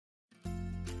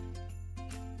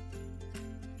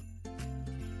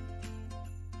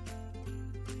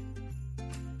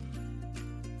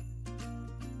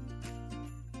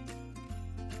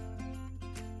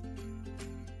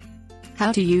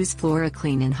How to use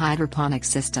FloraKleen in hydroponic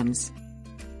systems.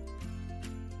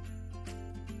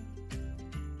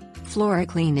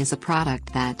 FloraKleen is a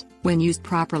product that, when used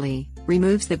properly,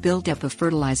 removes the buildup of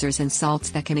fertilizers and salts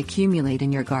that can accumulate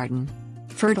in your garden.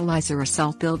 Fertilizer or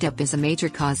salt buildup is a major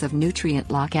cause of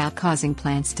nutrient lockout, causing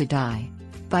plants to die.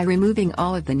 By removing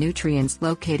all of the nutrients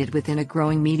located within a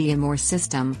growing medium or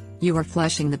system, you are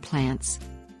flushing the plants.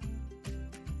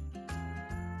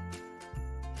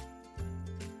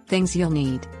 Things you'll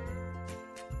need: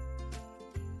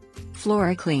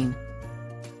 FloraKleen,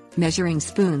 measuring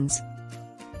spoons,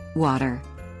 water,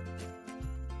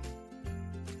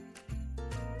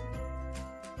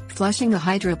 flushing a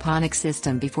hydroponic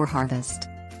system before harvest.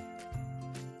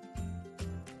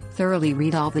 Thoroughly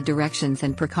read all the directions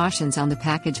and precautions on the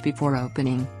package before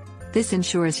opening. This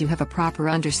ensures you have a proper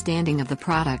understanding of the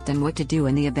product and what to do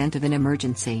in the event of an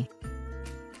emergency.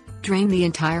 Drain the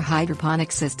entire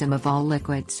hydroponic system of all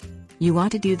liquids. You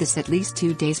want to do this at least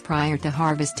 2 days prior to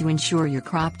harvest to ensure your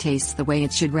crop tastes the way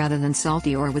it should rather than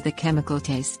salty or with a chemical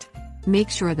taste. Make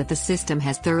sure that the system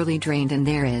has thoroughly drained and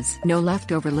there is no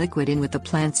leftover liquid in with the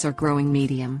plants or growing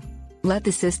medium. Let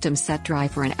the system set dry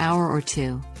for an hour or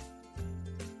two.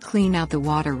 Clean out the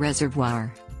water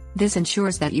reservoir. This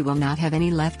ensures that you will not have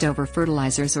any leftover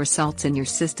fertilizers or salts in your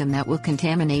system that will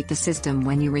contaminate the system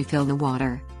when you refill the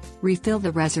water. Refill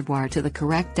the reservoir to the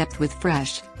correct depth with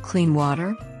fresh, clean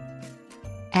water.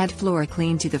 Add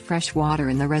FloraKleen to the fresh water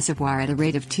in the reservoir at a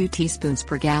rate of 2 teaspoons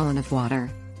per gallon of water.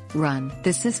 Run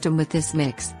the system with this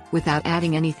mix, without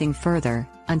adding anything further,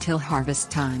 until harvest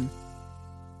time.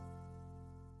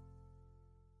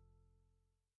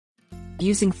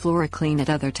 Using FloraKleen at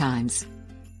other times.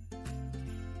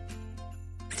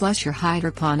 Flush your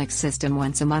hydroponic system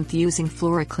once a month using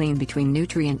FloraKleen between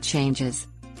nutrient changes.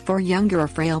 For younger or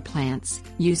frail plants,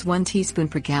 use 1 teaspoon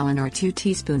per gallon or 2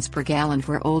 teaspoons per gallon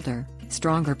for older,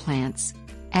 stronger plants.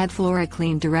 Add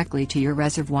FloraKleen directly to your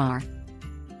reservoir.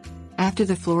 After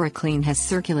the FloraKleen has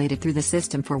circulated through the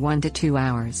system for 1 to 2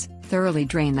 hours, thoroughly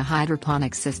drain the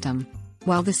hydroponic system.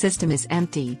 While the system is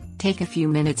empty, take a few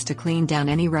minutes to clean down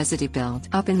any residue built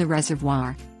up in the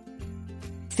reservoir.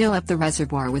 Fill up the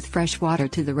reservoir with fresh water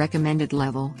to the recommended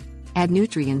level. Add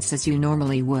nutrients as you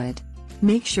normally would.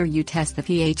 Make sure you test the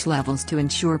pH levels to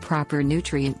ensure proper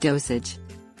nutrient dosage.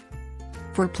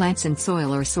 For plants in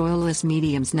soil or soilless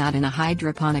mediums not in a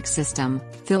hydroponic system,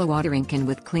 fill a watering can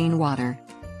with clean water.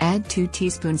 Add 2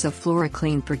 teaspoons of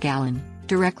FloraKleen per gallon,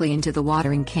 directly into the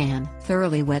watering can.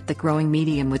 Thoroughly wet the growing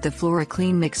medium with the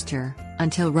FloraKleen mixture,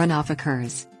 until runoff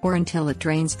occurs, or until it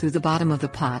drains through the bottom of the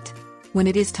pot. When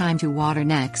it is time to water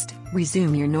next,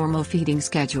 resume your normal feeding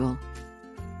schedule.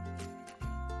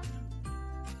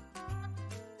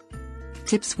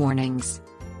 Tips: warnings.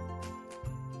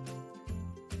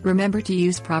 Remember to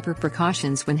use proper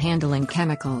precautions when handling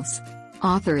chemicals.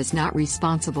 Author is not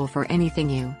responsible for anything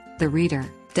you, the reader,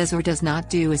 does or does not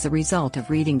do as a result of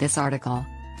reading this article.